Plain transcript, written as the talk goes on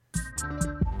Hello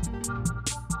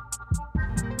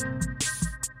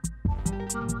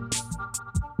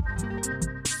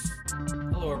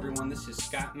everyone, this is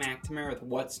Scott McNamara with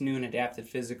What's New in Adaptive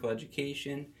Physical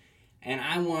Education, and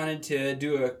I wanted to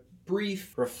do a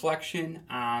brief reflection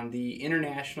on the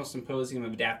International Symposium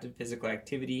of Adaptive Physical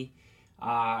Activity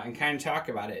and kind of talk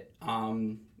about it,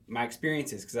 my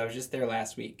experiences, because I was just there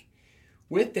last week.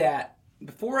 With that,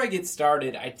 before I get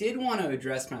started, I did want to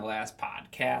address my last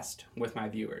podcast with my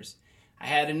viewers. I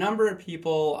had a number of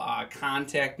people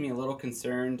contact me a little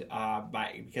concerned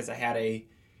because I had a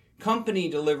company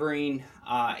delivering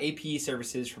APE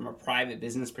services from a private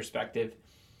business perspective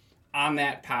on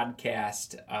that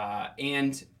podcast,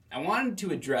 and I wanted to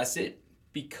address it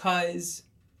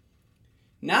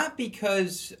not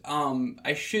because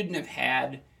I shouldn't have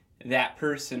had that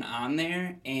person on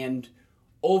there, and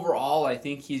overall I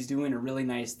think he's doing a really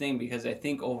nice thing, because I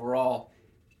think overall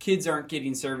kids aren't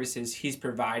getting services, he's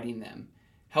providing them.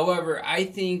 However, I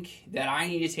think that I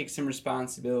need to take some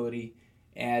responsibility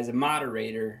as a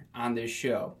moderator on this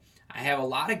show. I have a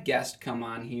lot of guests come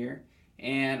on here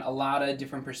and a lot of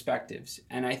different perspectives,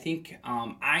 and I think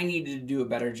I needed to do a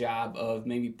better job of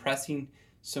maybe pressing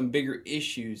some bigger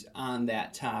issues on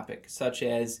that topic, such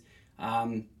as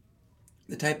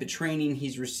the type of training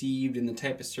he's received and the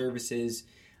type of services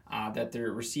that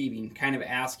they're receiving. Kind of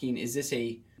asking, is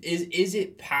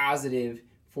it positive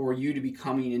for you to be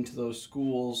coming into those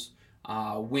schools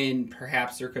when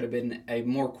perhaps there could have been a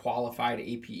more qualified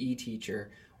APE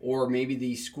teacher, or maybe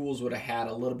these schools would have had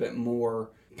a little bit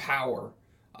more power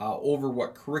over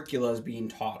what curricula is being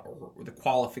taught or the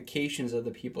qualifications of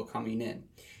the people coming in.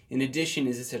 In addition,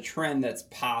 is this a trend that's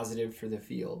positive for the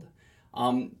field?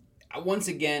 Once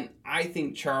again, I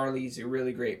think Charlie's a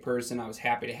really great person. I was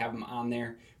happy to have him on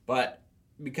there, but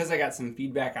because I got some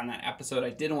feedback on that episode,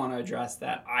 I did want to address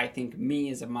that. I think me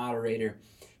as a moderator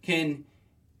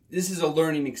this is a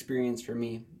learning experience for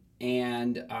me,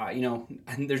 and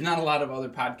there's not a lot of other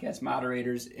podcast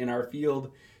moderators in our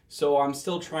field, so I'm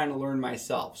still trying to learn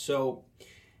myself. So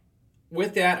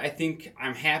with that, I think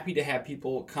I'm happy to have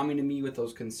people coming to me with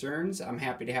those concerns. I'm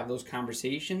happy to have those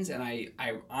conversations, and I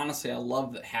honestly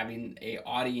love having an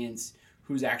audience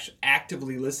who's actually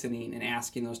actively listening and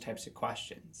asking those types of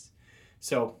questions.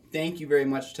 So thank you very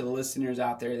much to the listeners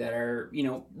out there that are,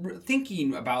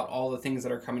 thinking about all the things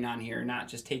that are coming on here, not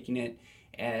just taking it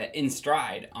in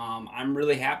stride. I'm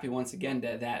really happy once again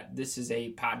that this is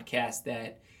a podcast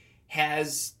that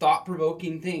has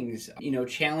thought-provoking things,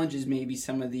 challenges maybe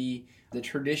some of the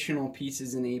traditional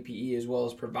pieces in APE, as well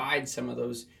as provide some of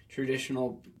those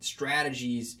traditional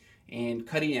strategies and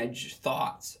cutting-edge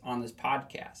thoughts on this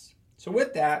podcast. So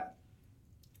with that,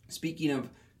 speaking of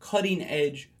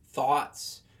cutting-edge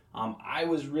thoughts, I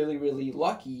was really, really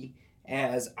lucky,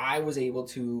 as I was able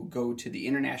to go to the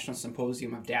International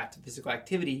Symposium of Adaptive Physical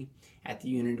Activity at the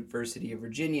University of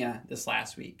Virginia this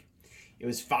last week. It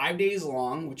was 5 days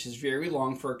long, which is very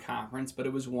long for a conference, but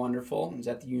it was wonderful. It was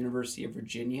at the University of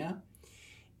Virginia.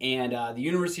 And the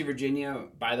University of Virginia,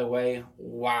 by the way,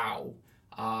 wow.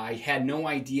 I had no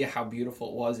idea how beautiful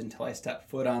it was until I stepped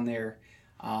foot on there.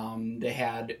 They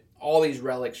had all these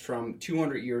relics from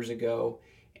 200 years ago,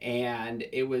 and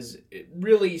it was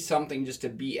really something just to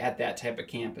be at that type of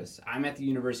campus. I'm at the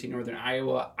University of Northern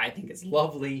Iowa. I think it's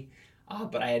lovely,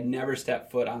 but I had never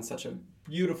stepped foot on such a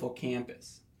beautiful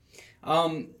campus.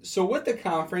 So with the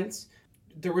conference,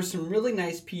 there were some really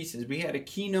nice pieces. We had a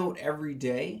keynote every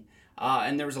day,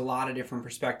 and there was a lot of different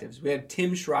perspectives. We had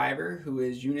Tim Shriver, who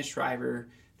is Eunice Shriver,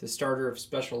 the starter of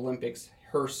Special Olympics,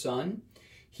 her son.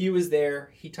 He was there.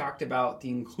 He talked about the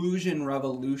inclusion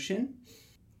revolution,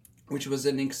 which was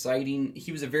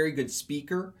he was a very good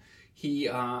speaker. He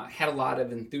had a lot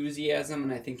of enthusiasm,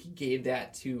 and I think he gave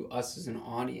that to us as an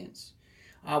audience.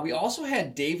 We also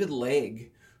had David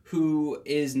Legg, who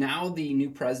is now the new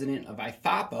president of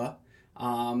IFAPA,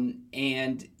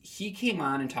 and he came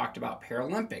on and talked about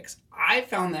Paralympics. I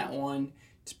found that one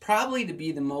probably to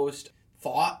be the most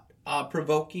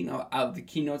thought-provoking of the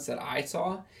keynotes that I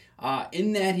saw,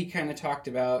 in that he kind of talked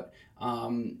about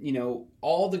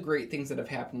all the great things that have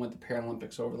happened with the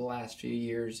Paralympics over the last few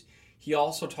years. He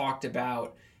also talked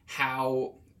about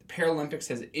how Paralympics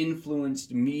has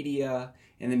influenced media,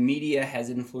 and the media has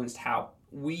influenced how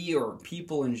we, or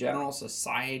people in general,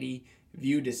 society,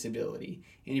 view disability.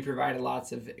 And he provided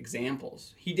lots of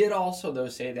examples. He did also, though,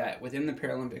 say that within the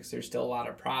Paralympics there's still a lot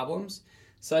of problems,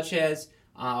 such as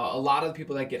a lot of the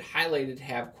people that get highlighted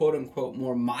have quote-unquote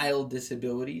more mild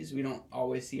disabilities. We don't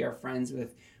always see our friends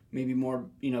with maybe more,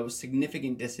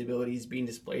 significant disabilities being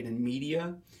displayed in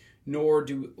media, nor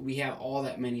do we have all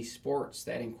that many sports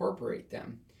that incorporate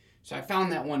them. So I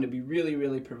found that one to be really,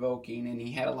 really provoking, and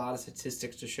he had a lot of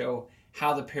statistics to show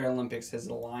how the Paralympics has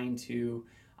aligned to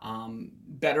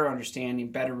better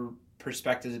understanding, better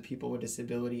perspectives of people with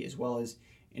disability, as well as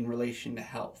in relation to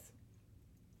health.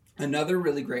 Another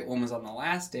really great one was on the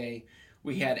last day.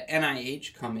 We had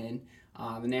NIH come in,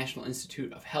 the National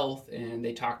Institute of Health, and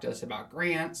they talked to us about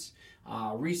grants,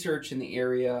 research in the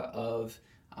area of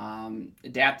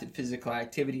adapted physical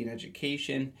activity and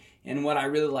education. And what I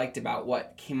really liked about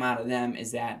what came out of them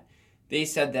is that they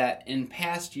said that in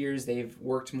past years they've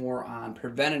worked more on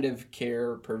preventative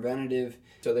care,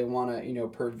 so they want to,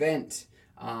 prevent,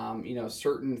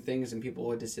 certain things in people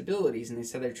with disabilities. And they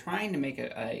said they're trying to make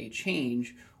a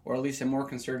change, or at least a more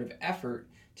concerted effort,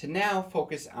 to now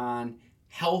focus on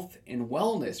health and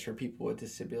wellness for people with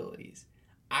disabilities.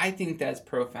 I think that's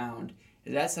profound.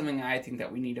 That's something I think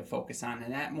that we need to focus on,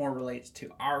 and that more relates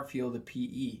to our field of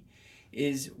PE,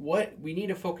 is what we need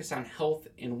to focus on health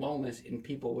and wellness in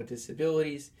people with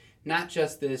disabilities, not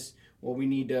just this, well, we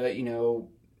need to,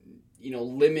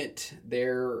 limit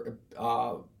their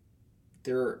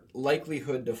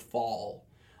likelihood to fall,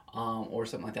 or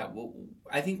something like that. Well,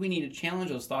 I think we need to challenge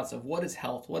those thoughts of what is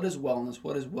health, what is wellness,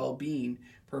 what is well-being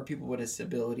for people with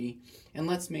disability, and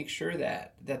let's make sure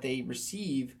that they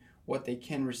receive what they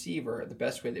can receive, or the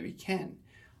best way that we can.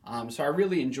 So I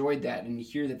really enjoyed that, and to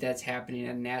hear that that's happening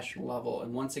at a national level.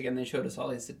 And once again, they showed us all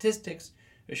these statistics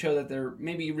to show that they're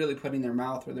maybe really putting their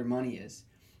mouth where their money is,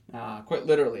 quite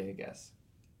literally, I guess.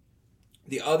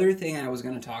 The other thing I was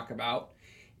going to talk about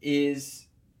is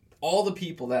all the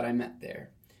people that I met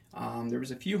there. There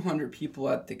was a few hundred people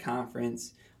at the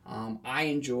conference. I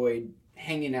enjoyed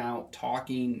hanging out,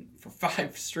 talking for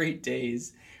 5 straight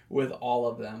days with all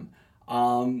of them.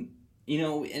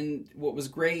 And what was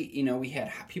great, we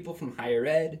had people from higher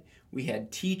ed, we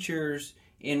had teachers,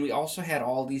 and we also had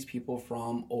all these people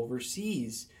from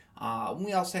overseas.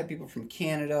 We also had people from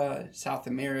Canada, South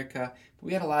America, but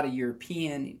we had a lot of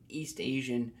European, East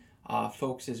Asian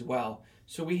folks as well.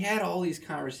 So we had all these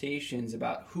conversations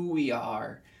about who we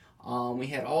are. We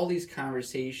had all these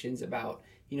conversations about,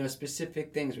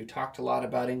 specific things. We talked a lot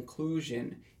about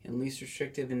inclusion and least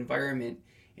restrictive environment,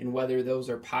 and whether those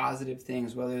are positive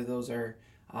things, whether those are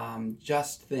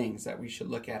just things that we should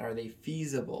look at. Are they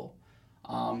feasible?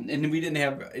 And we didn't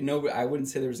have, I wouldn't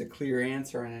say there was a clear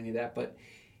answer on any of that, but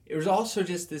it was also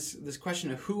just this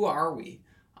question of who are we?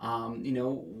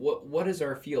 What is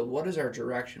our field? What is our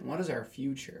direction? What is our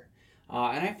future?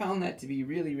 And I found that to be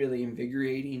really, really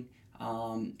invigorating,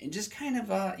 and just kind of,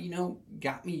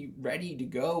 got me ready to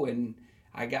go. And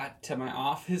I got to my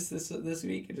office this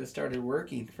week and just started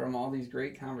working from all these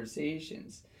great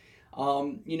conversations.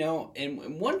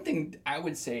 And one thing I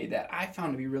would say that I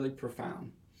found to be really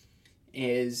profound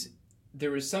is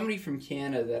there was somebody from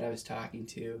Canada that I was talking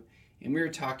to, and we were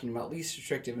talking about least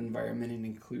restrictive environment and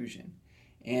inclusion.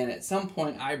 And at some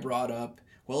point I brought up,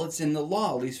 well, it's in the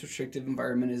law. Least restrictive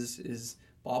environment is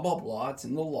blah, blah, blah. It's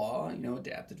in the law.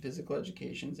 Adapted physical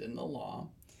education's in the law.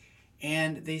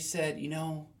 And they said,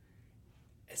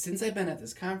 since I've been at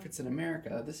this conference in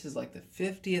America, this is like the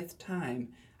 50th time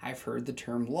I've heard the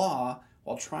term law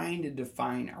while trying to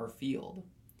define our field.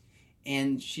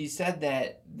 And she said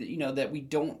that, that we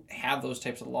don't have those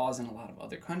types of laws in a lot of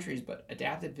other countries, but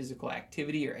adapted physical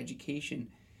activity or education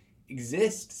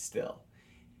exists still.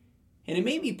 And it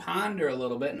made me ponder a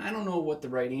little bit, and I don't know what the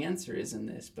right answer is in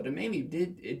this, but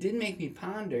it did make me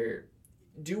ponder,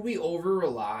 do we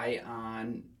over-rely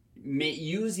on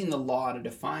using the law to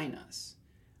define us?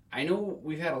 I know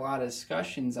we've had a lot of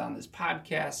discussions on this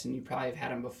podcast, and you probably have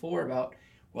had them before about,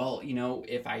 well,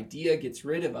 if IDEA gets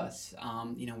rid of us,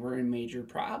 we're in major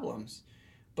problems.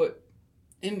 But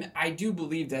I do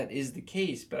believe that is the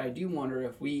case, but I do wonder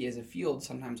if we as a field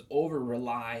sometimes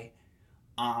over-rely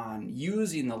on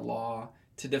using the law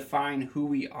to define who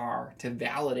we are, to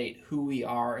validate who we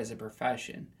are as a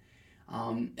profession.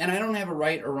 And I don't have a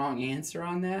right or wrong answer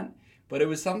on that, but it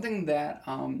was something that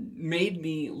made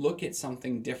me look at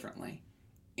something differently.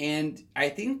 And I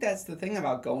think that's the thing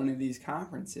about going to these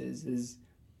conferences is,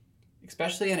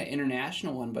 especially at an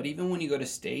international one, but even when you go to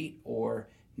state or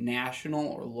national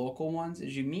or local ones,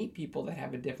 is you meet people that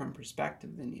have a different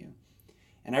perspective than you.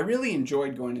 And I really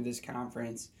enjoyed going to this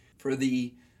conference for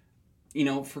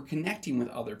for connecting with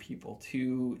other people,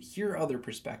 to hear other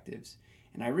perspectives.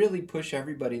 And I really push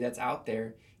everybody that's out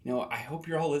there, I hope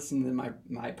you're all listening to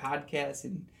my podcast,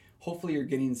 and hopefully you're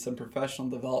getting some professional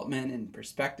development and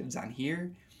perspectives on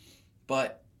here.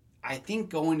 But I think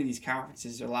going to these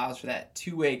conferences allows for that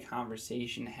two-way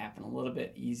conversation to happen a little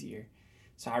bit easier.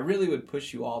 So I really would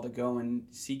push you all to go and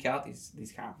seek out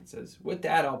these conferences. With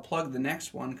that, I'll plug the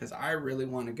next one because I really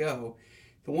want to go.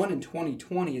 The one in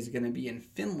 2020 is going to be in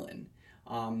Finland.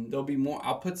 There'll be more.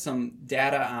 I'll put some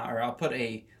data, or I'll put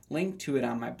a link to it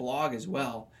on my blog as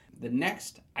well. The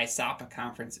next ISAPA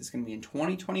conference is going to be in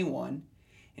 2021,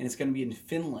 and it's going to be in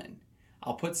Finland.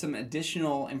 I'll put some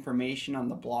additional information on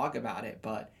the blog about it,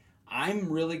 but I'm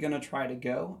really going to try to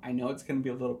go. I know it's going to be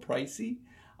a little pricey,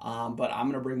 but I'm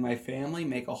going to bring my family,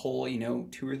 make a whole, 2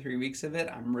 or 3 weeks of it.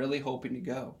 I'm really hoping to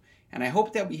go. And I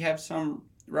hope that we have some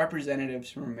representatives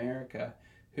from America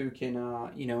who can,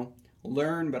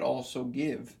 learn but also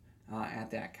give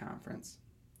at that conference.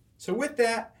 So with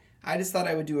that, I just thought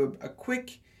I would do a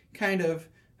quick kind of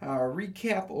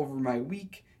recap over my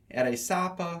week at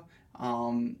ISAPA,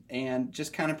 and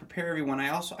just kind of prepare everyone. I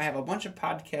have a bunch of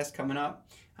podcasts coming up.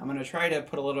 I'm going to try to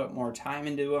put a little bit more time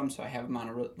into them so I have them on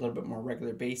a little bit more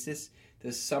regular basis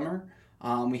this summer.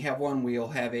 We have one, we'll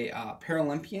have a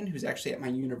Paralympian who's actually at my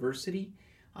university.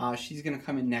 She's going to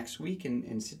come in next week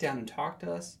and sit down and talk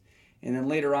to us. And then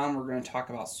later on, we're going to talk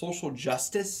about social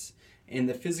justice in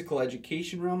the physical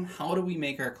education realm. How do we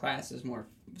make our classes more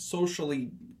socially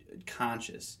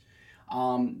conscious?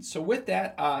 So with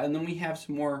that, and then we have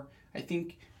some more, I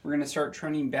think we're going to start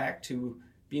trending back to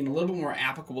being a little bit more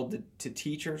applicable to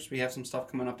teachers. We have some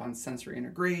stuff coming up on sensory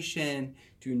integration,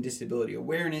 doing disability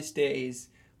awareness days.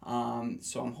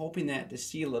 So I'm hoping to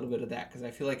see a little bit of that, because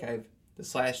I feel like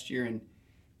this last year, and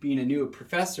being a new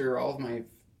professor, all of my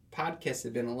podcasts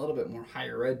have been a little bit more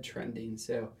higher ed trending.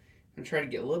 So I'm going to try to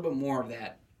get a little bit more of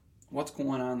that, what's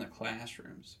going on in the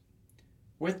classrooms.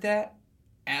 With that,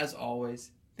 as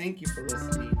always, thank you for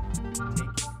listening.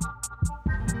 Take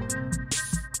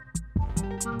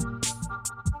care.